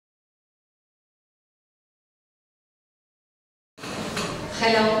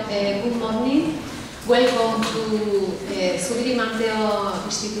Hello, good morning. Welcome to Zubiri Manteo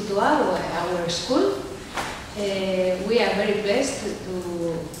Institutua, our school. We are very blessed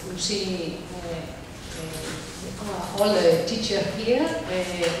to see all the teachers here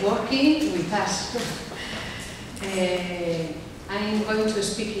working with us. I'm going to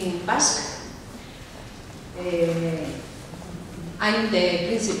speak in Basque. I'm the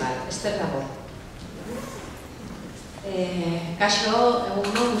principal, Esther Dago. Kaixo,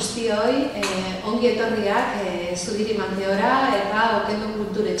 egunon guztioi, ongi etorriak Zubiri Manteora eta Okendo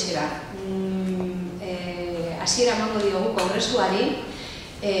Kulturetxera. Hasiera emango diogu kongresuari,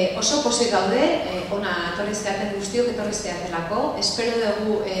 oso pozik gaude, ona etorri zeaten guztiok etorri zeatelako. Espero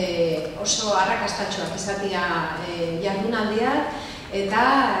dugu oso arrakastatxoak izatea jardunaldiak eta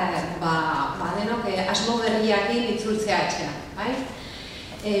denok asmo berriakin itzultzea etxera.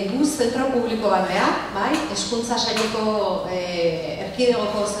 Guz zentro publiko bat beha, hezkuntza saileko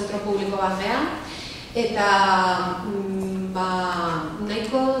erkidegoko zentro publiko bat beha, eta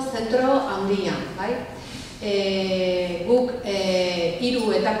nahiko zentro handia. Guk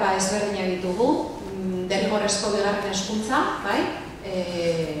 3 etapa ezberdinak ditugu, derrigorrezko bigarren hezkuntza,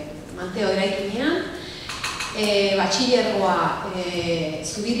 Manteo eraikinean, batxilergoa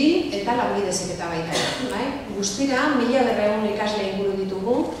Zubiri eta lanbide heziketa baita. Guztira 1200 ikasle inguru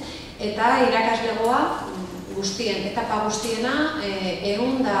ditugu eta irakaslegoa guztien, etapa guztiena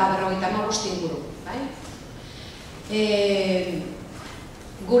 155 inguru.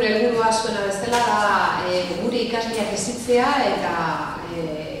 Gure helburua zuena bezala da gure ikasleak hezitzea eta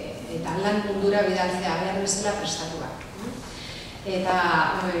lan mundura bidaltzea behar bezala prestatuak. Eta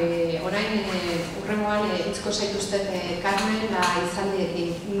orain urrengoan hitzko zaituztet Carmen da izaldiekin.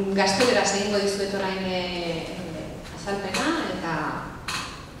 Gazteleraz egingo dizuet orain azalpena eta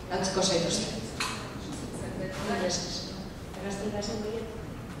hitzko zaituztet.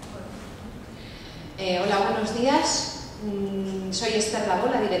 Hola, buenos días. Soy Esther Dago,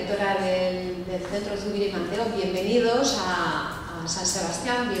 la directora del Centro Zubiri Manteo. Bienvenidos a San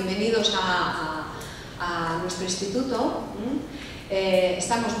Sebastián, bienvenidos a nuestro instituto.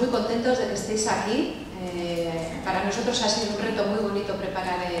 Estamos muy contentos de que estéis aquí. Para nosotros ha sido un reto muy bonito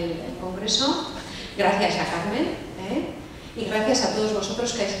preparar el congreso. Gracias a Carmen y gracias a todos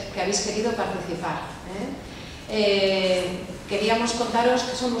vosotros que habéis querido participar. Queríamos contaros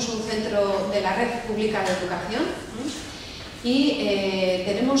que somos un centro de la Red Pública de Educación y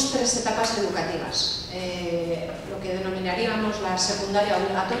tenemos 3 etapas educativas. Lo que denominaríamos la secundaria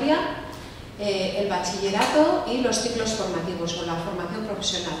obligatoria, el bachillerato y los ciclos formativos o la formación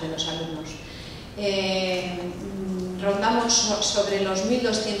profesional de los alumnos. Rondamos sobre los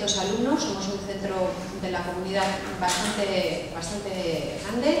 1200 alumnos, somos un centro de la comunidad bastante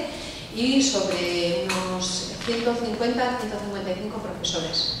grande y sobre unos 150-155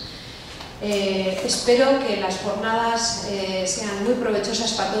 profesores. Espero que las jornadas sean muy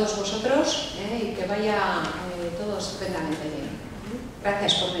provechosas para todos vosotros y que vaya todo estupendamente bien.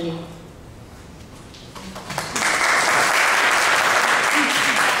 Gracias por venir.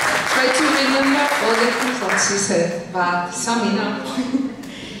 Try to remember all the things that she said, but summing up,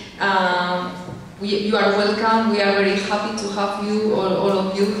 you are welcome. We are very happy to have you, all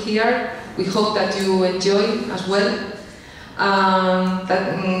of you here. We hope that you enjoy as well.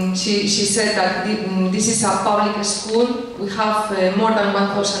 She said that this is a public school. We have more than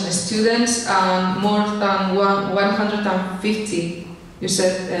 1,000 students and more than 150, you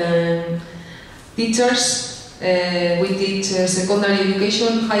said, teachers. We teach secondary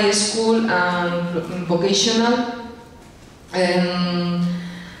education, high school and vocational.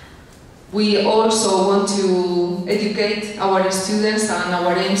 We also want to educate our students, and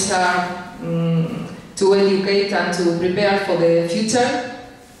our aims are to educate and to prepare for the future,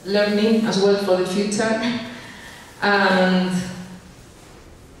 learning as well for the future. And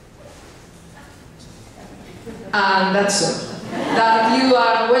that's all. That you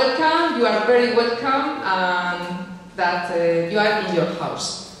are welcome, you are very welcome, and that you are in your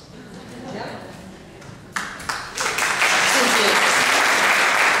house. Yeah? Thank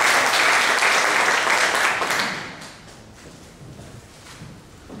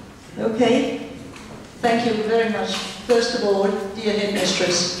you. Okay, thank you very much. First of all, dear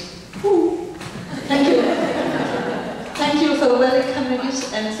headmistress, thank you. Thank you for welcoming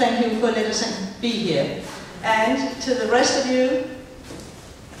us and thank you for letting us be here. And to the rest of you,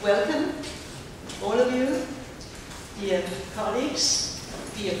 welcome, all of you, dear colleagues,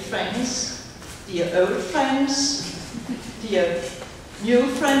 dear friends, dear old friends, dear new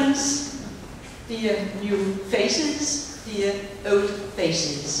friends, dear new faces, dear old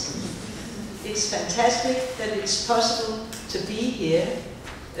faces. It's fantastic that it's possible to be here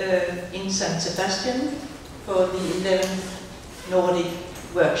in San Sebastian for the 11th Nordic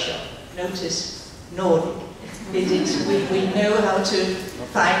workshop. Notice Nordic. We know how to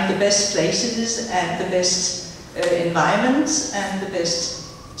find the best places and the best environments and the best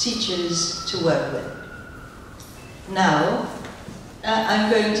teachers to work with. Now,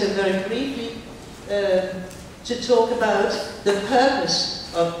 I'm going to very briefly to talk about the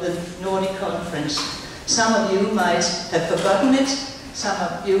purpose of the Nordic Conference. Some of you might have forgotten it, some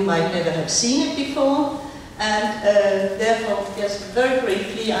of you might never have seen it before, and therefore, just very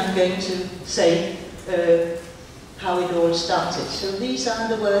briefly, I'm going to say how it all started. So these are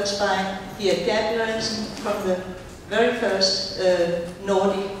the words by Gerd Gabrielsen from the very first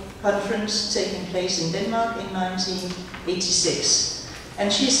Nordic conference taking place in Denmark in 1986.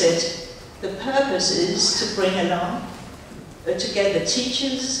 And she said, the purpose is to bring along together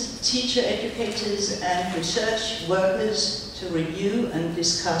teachers, teacher educators and research workers to review and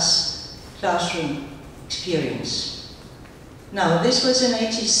discuss classroom experience. Now this was in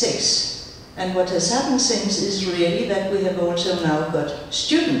 '86, and what has happened since is really that we have also now got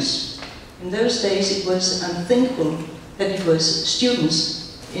students. In those days it was unthinkable that it was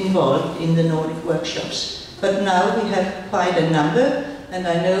students involved in the Nordic workshops. But now we have quite a number, and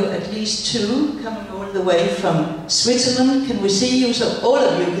I know at least 2 coming all the way from Switzerland. Can we see you? So all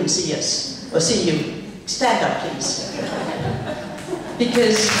of you can see us, or see you. Stand up, please.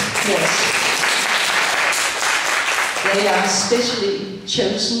 Because, yes, they are specially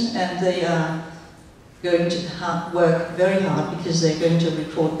chosen and they are going to work very hard because they're going to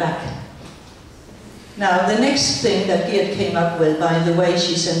report back. Now, the next thing that Gerd came up with, by the way,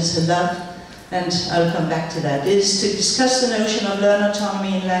 she sends her love, and I'll come back to that, is to discuss the notion of learner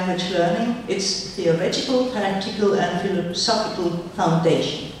autonomy in language learning, its theoretical, practical and philosophical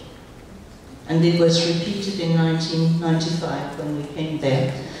foundation. And it was repeated in 1995 when we came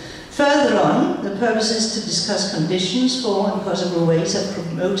there. Further on, the purpose is to discuss conditions for and possible ways of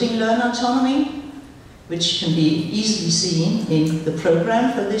promoting learner autonomy, which can be easily seen in the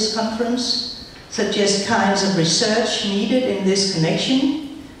program for this conference, suggest kinds of research needed in this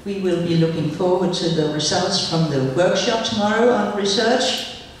connection. We will be looking forward to the results from the workshop tomorrow on research.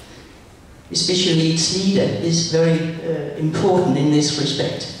 Especially its leader is very important in this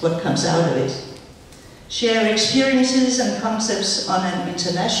respect, what comes out of it. Share experiences and concepts on an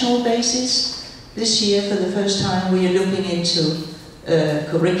international basis. This year, for the first time, we are looking into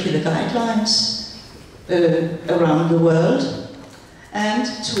curricular guidelines around the world, and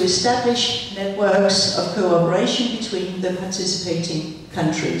to establish networks of cooperation between the participating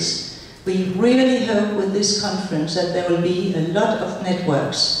countries. We really hope with this conference that there will be a lot of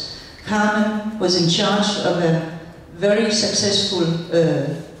networks. Carmen was in charge of a very successful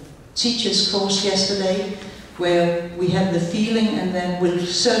teachers course yesterday, where we have the feeling, and there will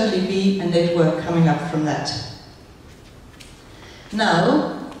certainly be a network coming up from that.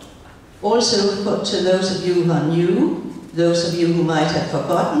 Now, also to those of you who are new, those of you who might have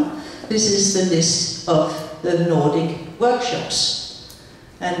forgotten, this is the list of the Nordic workshops.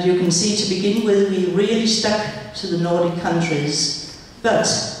 And you can see, to begin with, we really stuck to the Nordic countries. But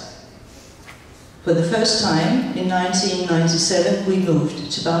for the first time, in 1997, we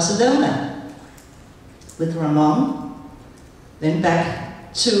moved to Barcelona with Ramon, then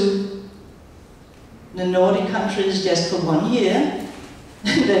back to the Nordic countries just for 1 year,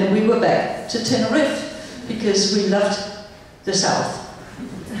 and then we were back to Tenerife, because we loved the south.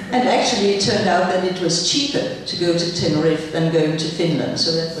 And actually it turned out that it was cheaper to go to Tenerife than going to Finland,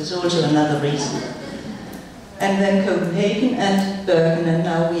 so that was also another reason. And then Copenhagen and Bergen, and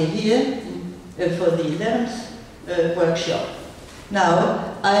now we are here for the 11th workshop.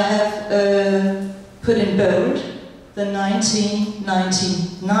 Now, I have put in bold the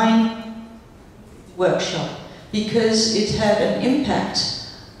 1999 workshop, because it had an impact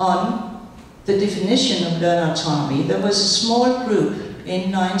on the definition of learner autonomy. There was a small group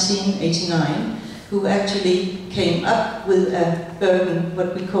in 1989 who actually came up with a Bergen,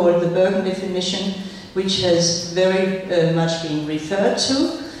 what we call the Bergen definition, which has very much been referred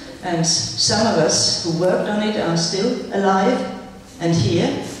to, and some of us who worked on it are still alive and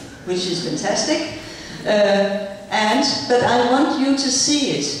here, which is fantastic. But I want you to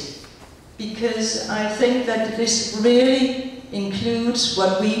see it, because I think that this really includes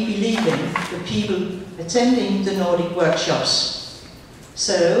what we believe in, the people attending the Nordic workshops.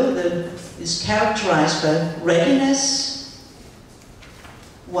 So it's characterized by readiness,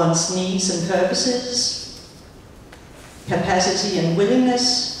 one's needs and purposes, capacity and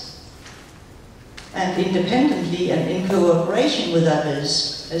willingness, and independently and in cooperation with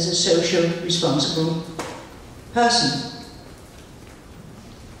others as a socially responsible person.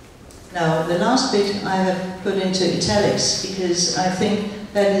 Now, the last bit I have put into italics because I think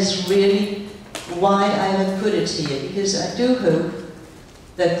that is really why I have put it here, because I do hope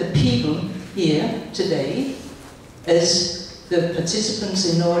that the people here today, as the participants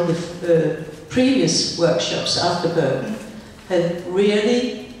in all the previous workshops after Bergen, have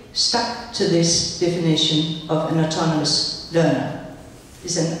really stuck to this definition of an autonomous learner.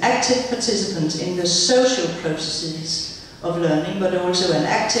 Is an active participant in the social processes of learning, but also an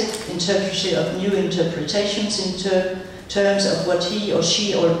active interpreter of new interpretations in terms of what he or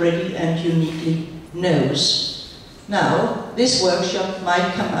she already and uniquely knows. Now, this workshop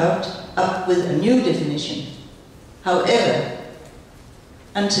might come up with a new definition. However,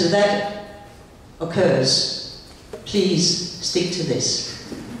 until that occurs, please stick to this.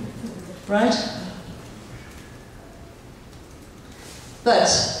 Right?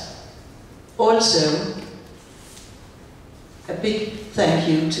 But also, a big thank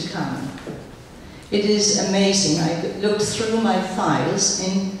you to Carmen. It is amazing. I looked through my files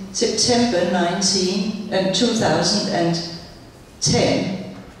in September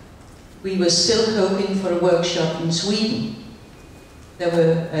 2010. We were still hoping for a workshop in Sweden. There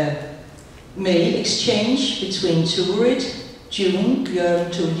were a mail exchange between Turid, June, Jörn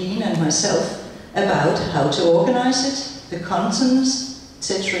Thulin and myself about how to organize it, the contents,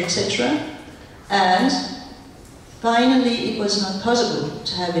 etc., etc. And finally, it was not possible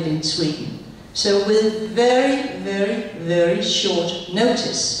to have it in Sweden. So with very, very, very short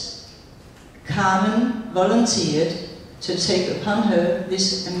notice, Carmen volunteered to take upon her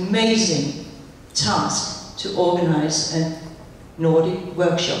this amazing task to organize a Nordic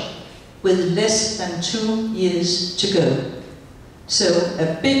workshop with less than 2 years to go. So a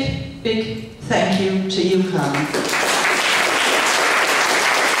big, big thank you to you, Carmen.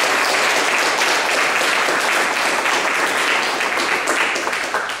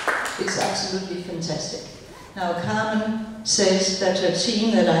 It's absolutely fantastic. Now, Carmen says that her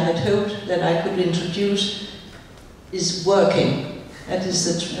team that I had hoped that I could introduce is working. That is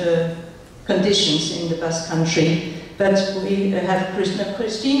the conditions in the Basque Country. But we have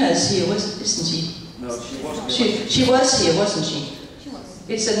Christina is here, isn't she? No, she wasn't. She was here, wasn't she? She was.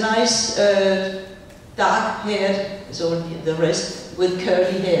 It's a nice dark-haired, as all the rest, with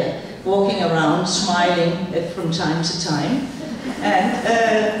curly hair, walking around, smiling from time to time. And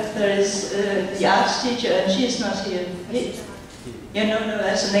there is the arts teacher, and she is not here. Yeah, no,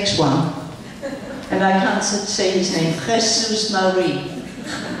 that's the next one. And I can't say his name. Jesus Marie.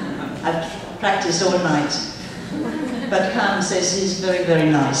 I've practiced all night. But Carmen says he's very, very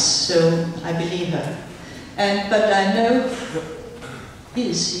nice, so I believe her. But I know he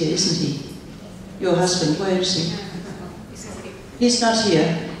is here, isn't he? Your husband, where is he? He's not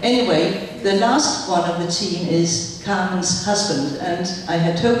here. Anyway, the last one of the team is Carmen's husband, and I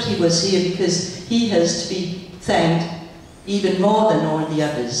had hoped he was here because he has to be thanked even more than all the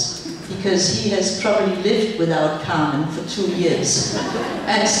others, because he has probably lived without Carmen for 2 years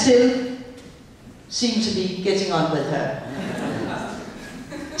and still seemed to be getting on with her.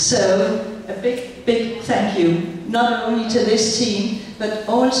 So, a big, big thank you, not only to this team, but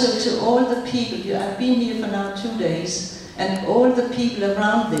also to all the people. I've been here for now 2 days, and all the people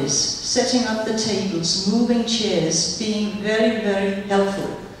around this, setting up the tables, moving chairs, being very, very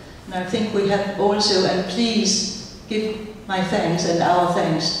helpful. And I think we have also, and please give my thanks and our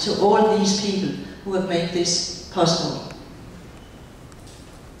thanks to all these people who have made this possible.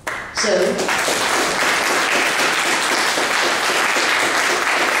 So,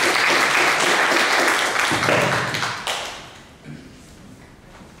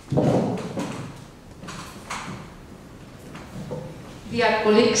 dear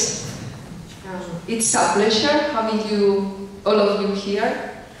colleagues, it's a pleasure having all of you here.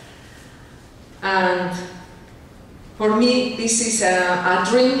 And for me, this is a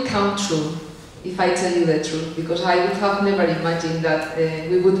dream come true, if I tell you the truth, because I would have never imagined that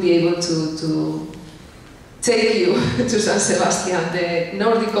we would be able to take you to San Sebastian, the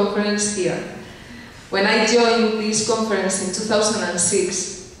Nordic conference here. When I joined this conference in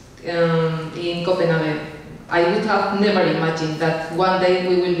 2006 in Copenhagen, I would have never imagined that one day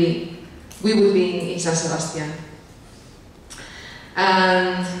we would be in San Sebastian.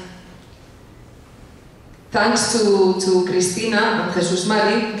 And thanks to Cristina and Jesus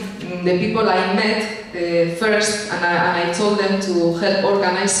Mari, the people I met first, and I told them to help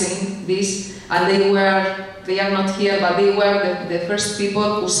organizing this, and they are not here, but they were the first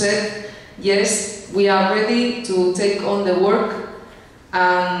people who said, yes, we are ready to take on the work,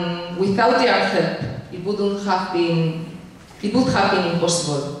 and without their help, it would have been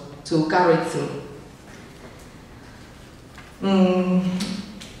impossible to carry it through.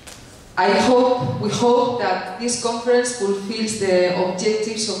 we hope that this conference fulfills the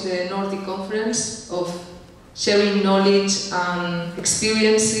objectives of the Nordic Conference of sharing knowledge and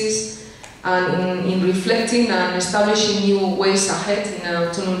experiences and in reflecting and establishing new ways ahead in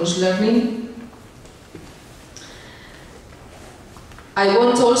autonomous learning. I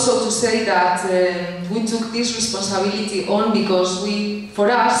want also to say that we took this responsibility on because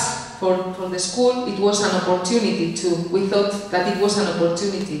for the school, it was an opportunity we thought that it was an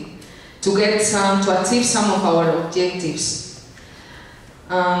opportunity to achieve some of our objectives,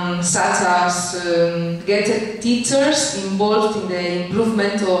 such as get teachers involved in the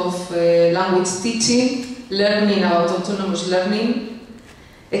improvement of language teaching, learning about autonomous learning,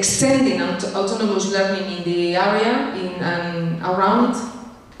 extending autonomous learning in the area and around.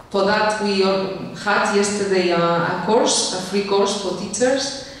 For that, we had yesterday a free course for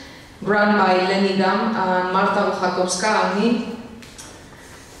teachers, run by Leni Dam and Marta Buchakowska and me.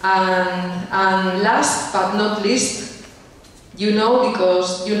 And last but not least,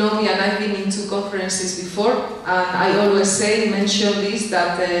 because you know me and I've been in 2 conferences before, and I always mention this,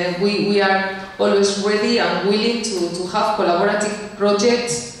 that we are always ready and willing to have collaborative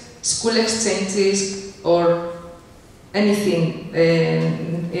projects, school exchanges, or anything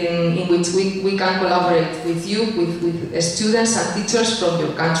in which we can collaborate with you, with students and teachers from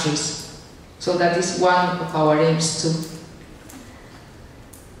your countries. So that is one of our aims too.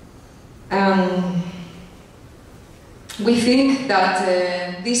 We think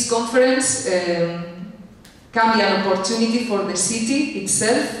that this conference can be an opportunity for the city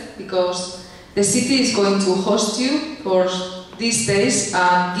itself, because the city is going to host you for these days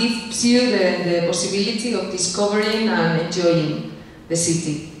and gives you the possibility of discovering and enjoying the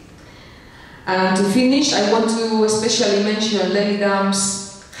city. And to finish, I want to especially mention Leni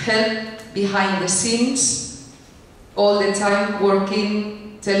Dam's help behind the scenes, all the time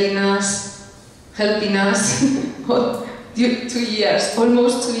working, telling us, helping us, 2 years,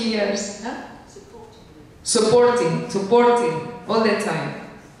 almost 2 years. Huh? Supporting all the time.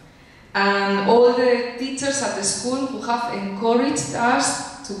 And all the teachers at the school who have encouraged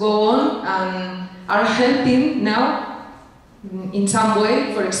us to go on and are helping now in some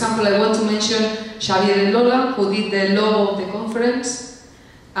way. For example, I want to mention Xavier Elola, who did the logo of the conference.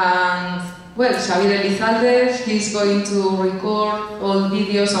 And, well, Xavier Elizalde, he's going to record all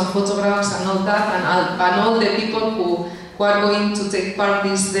videos and photographs and all that, and all the people who are going to take part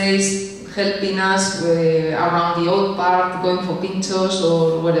these days, helping us around the old park, going for pinchos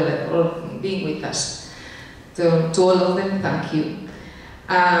or whatever, or being with us. To all of them, thank you.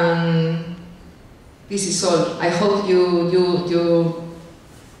 And this is all. I hope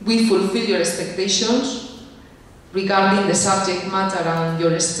we fulfill your expectations regarding the subject matter and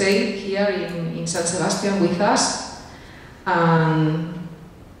your stay here in San Sebastian with us. And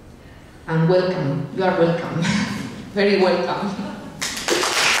welcome. You are welcome. Very welcome.